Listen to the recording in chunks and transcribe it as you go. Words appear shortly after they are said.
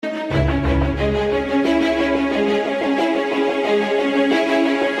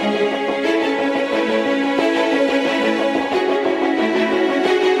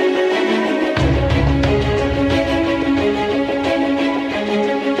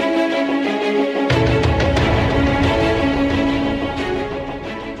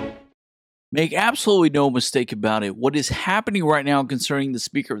Make absolutely no mistake about it. What is happening right now concerning the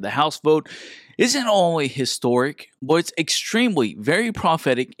Speaker of the House vote isn't only historic, but it's extremely, very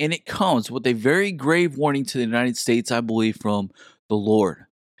prophetic, and it comes with a very grave warning to the United States, I believe, from the Lord.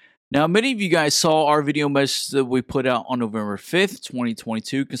 Now, many of you guys saw our video message that we put out on November 5th,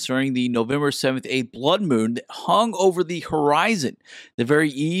 2022, concerning the November 7th, 8th blood moon that hung over the horizon the very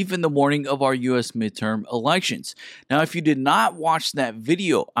eve in the morning of our U.S. midterm elections. Now, if you did not watch that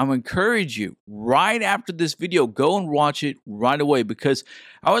video, I would encourage you right after this video, go and watch it right away, because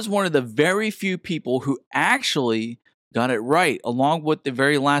I was one of the very few people who actually got it right, along with the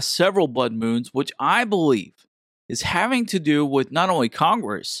very last several blood moons, which I believe is having to do with not only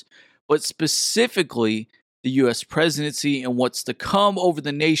Congress, but specifically the U.S. presidency and what's to come over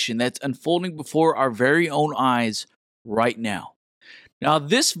the nation that's unfolding before our very own eyes right now. Now,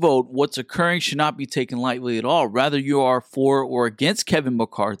 this vote, what's occurring, should not be taken lightly at all. Rather, you are for or against Kevin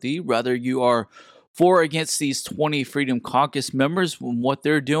McCarthy. Rather, you are for or against these 20 Freedom Caucus members and what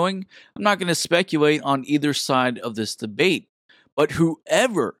they're doing. I'm not going to speculate on either side of this debate, but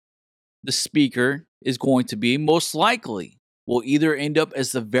whoever the speaker is going to be, most likely will either end up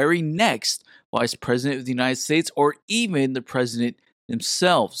as the very next vice president of the United States or even the president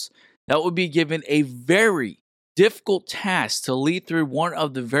themselves. That would be given a very difficult task to lead through one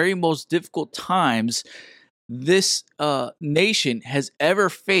of the very most difficult times this nation has ever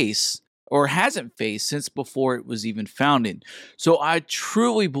faced or hasn't faced since before it was even founded. So I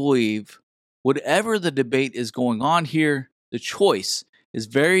truly believe whatever the debate is going on here, the choice is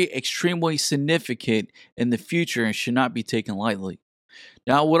very extremely significant in the future and should not be taken lightly.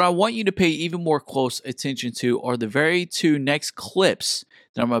 Now, what I want you to pay even more close attention to are the very two next clips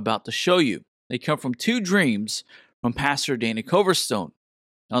that I'm about to show you. They come from two dreams from Pastor Dana Coverstone.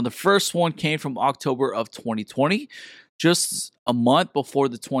 Now, the first one came from October of 2020, just a month before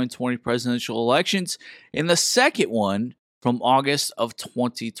the 2020 presidential elections, and the second one from August of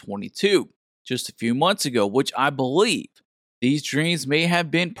 2022, just a few months ago, which I believe these dreams may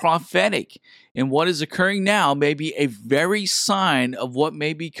have been prophetic, and what is occurring now may be a very sign of what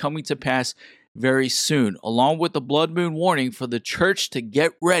may be coming to pass very soon, along with the blood moon warning for the church to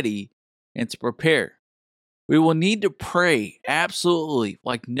get ready and to prepare. We will need to pray absolutely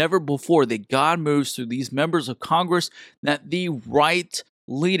like never before that God moves through these members of Congress, that the right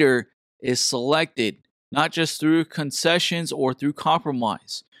leader is selected, not just through concessions or through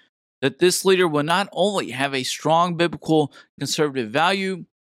compromise. That this leader will not only have a strong biblical conservative value,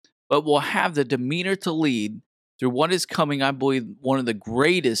 but will have the demeanor to lead through what is coming, I believe, one of the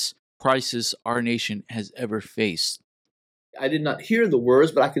greatest crises our nation has ever faced. I did not hear the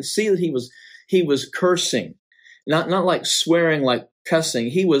words, but I could see that he was cursing, not like swearing, like cussing.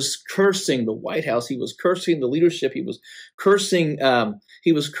 He was cursing the White House. He was cursing the leadership. He was cursing.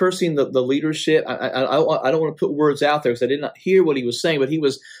 He was cursing the leadership. I don't want to put words out there because I did not hear what he was saying, but he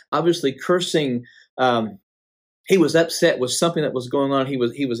was obviously cursing. He was upset with something that was going on. He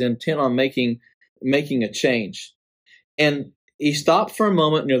was intent on making a change, and he stopped for a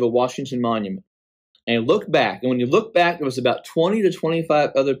moment near the Washington Monument and he looked back. And when you look back, there was about 20 to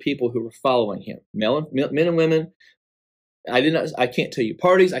 25 other people who were following him, men and women. I can't tell you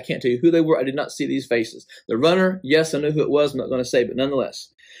parties. I can't tell you who they were. I did not see these faces. The runner, yes, I knew who it was. I'm not going to say, but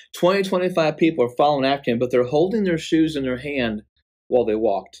nonetheless, 20, 25 people are following after him, but they're holding their shoes in their hand while they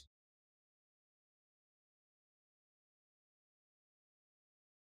walked.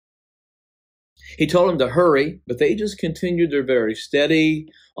 He told them to hurry, but they just continued their very steady,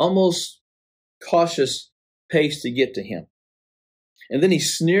 almost cautious pace to get to him. And then he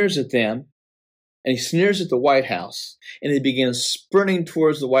sneers at them, and he sneers at the White House, and he begins sprinting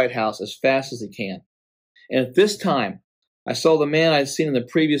towards the White House as fast as he can. And at this time, I saw the man I'd seen in the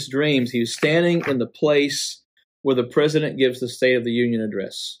previous dreams. He was standing in the place where the president gives the State of the Union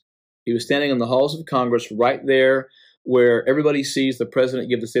address. He was standing in the halls of Congress right there where everybody sees the president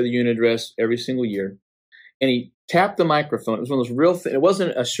give the State of the Union address every single year. And he tapped the microphone. It was one of those real thin, it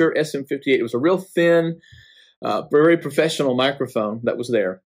wasn't a Shure SM58. It was a real thin, very professional microphone that was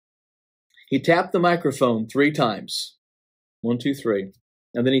there. He tapped the microphone 3 times. 1, 2, 3.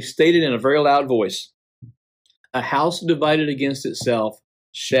 And then he stated in a very loud voice, "A house divided against itself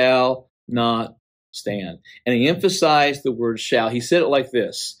shall not stand." And he emphasized the word shall. He said it like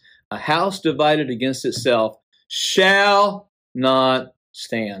this: "A house divided against itself shall not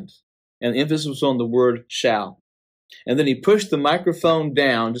stand." And the emphasis was on the word shall. And then he pushed the microphone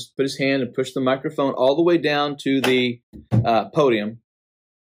down, just put his hand and pushed the microphone all the way down to the podium.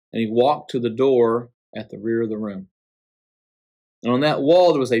 And he walked to the door at the rear of the room. And on that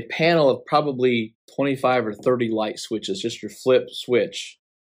wall, there was a panel of probably 25 or 30 light switches, just your flip switch.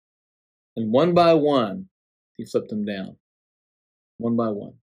 And one by one, he flipped them down. One by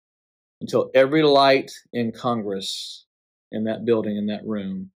one. Until every light in Congress, in that building, in that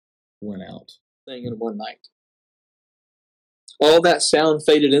room, went out. Thing in one night. All that sound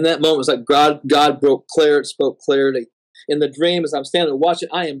faded. In that moment, it was like God spoke clarity. In the dream, as I'm standing watching,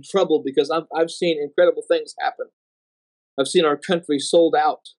 I am troubled because I've seen incredible things happen. I've seen our country sold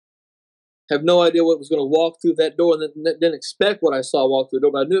out. Have no idea what was going to walk through that door, and didn't expect what I saw walk through the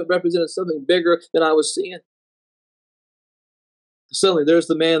door, but I knew it represented something bigger than I was seeing. Suddenly, there's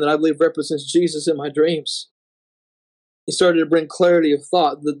the man that I believe represents Jesus in my dreams. He started to bring clarity of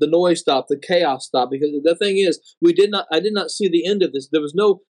thought. The noise stopped, the chaos stopped, because the thing is, I did not see the end of this. There was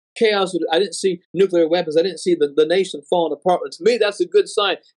no chaos. I didn't see nuclear weapons. I didn't see the nation falling apart. And to me, that's a good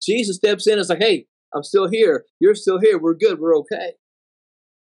sign. Jesus steps in and is like, hey, I'm still here. You're still here. We're good. We're okay.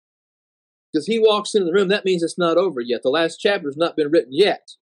 Because he walks into the room, that means it's not over yet. The last chapter has not been written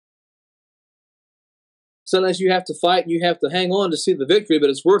yet. Sometimes you have to fight and you have to hang on to see the victory, but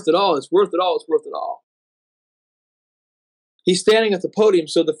it's worth it all. It's worth it all. It's worth it all. He's standing at the podium.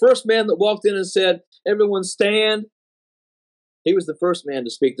 So the first man that walked in and said, everyone stand, he was the first man to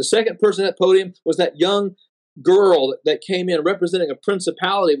speak. The second person at that podium was that young girl that came in representing a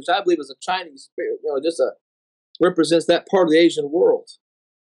principality, which I believe is a Chinese spirit, represents that part of the Asian world.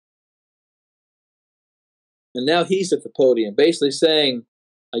 And now he's at the podium, basically saying,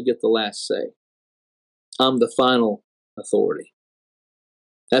 I get the last say. I'm the final authority.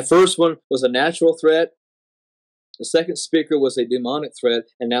 That first one was a natural threat. The second speaker was a demonic threat.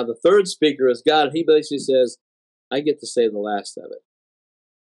 And now the third speaker is God. And he basically says, I get to say the last of it.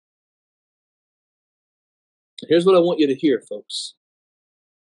 Here's what I want you to hear, folks.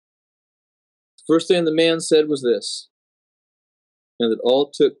 The first thing the man said was this, and it all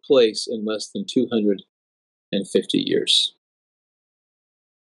took place in less than 250 years.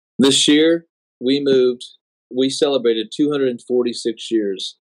 This year, we celebrated 246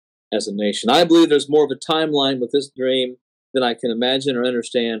 years as a nation. I believe there's more of a timeline with this dream than I can imagine or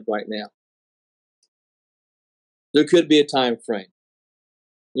understand right now. There could be a time frame.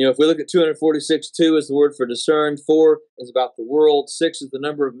 If we look at 246, 2 is the word for discern, 4 is about the world, 6 is the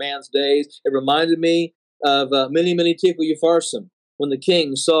number of man's days. It reminded me of Mene, Mene, Tekel, Upharsin, when the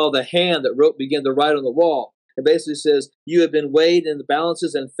king saw the hand that began to write on the wall. It basically says, you have been weighed in the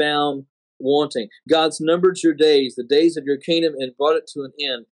balances and found wanting. God's numbered your days, the days of your kingdom, and brought it to an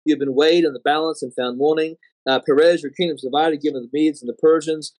end. You have been weighed in the balance and found wanting. Perez, your kingdom is divided, given the Medes and the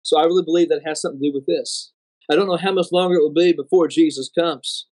Persians. So I really believe that has something to do with this. I don't know how much longer it will be before Jesus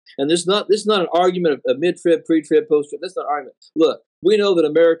comes. And this is not an argument of mid-trib, pre-trib, post-trib. That's not an argument. Look, we know that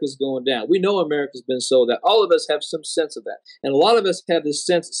America's going down. We know America's been sold out. All of us have some sense of that. And a lot of us have this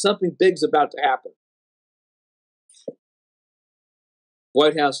sense that something big's about to happen.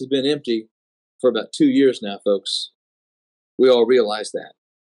 White House has been empty for about 2 years now, folks. We all realize that.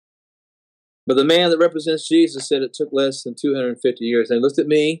 But the man that represents Jesus said it took less than 250 years. And he looked at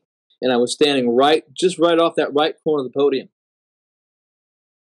me, and I was standing just right off that right corner of the podium.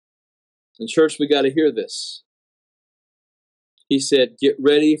 In church, we got to hear this. He said, get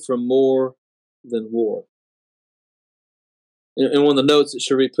ready for more than war. In one of the notes that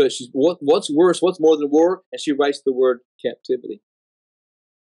Cherie put, what's worse, what's more than war? And she writes the word captivity.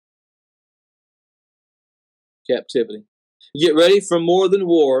 Captivity. Get ready for more than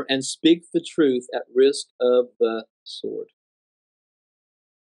war and speak the truth at risk of the sword.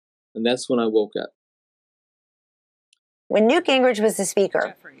 And that's when I woke up. When Newt Gingrich was the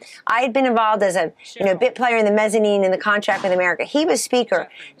speaker, I had been involved as a bit player in the mezzanine in the contract with America. He was speaker.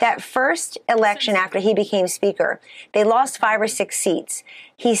 That first election after he became speaker, they lost 5 or 6 seats.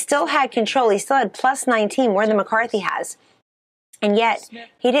 He still had control. He still had plus 19, more than McCarthy has. And yet,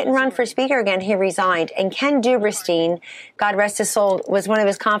 he didn't run for speaker again. He resigned. And Ken Duberstein, God rest his soul, was one of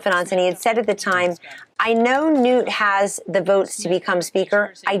his confidants. And he had said at the time, I know Newt has the votes to become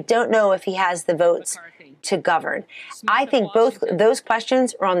speaker. I don't know if he has the votes to govern. I think both those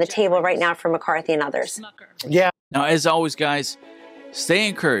questions are on the table right now for McCarthy and others. Yeah. Now, as always, guys, stay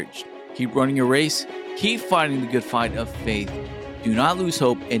encouraged. Keep running your race. Keep fighting the good fight of faith. Do not lose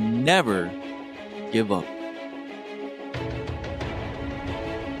hope and never give up.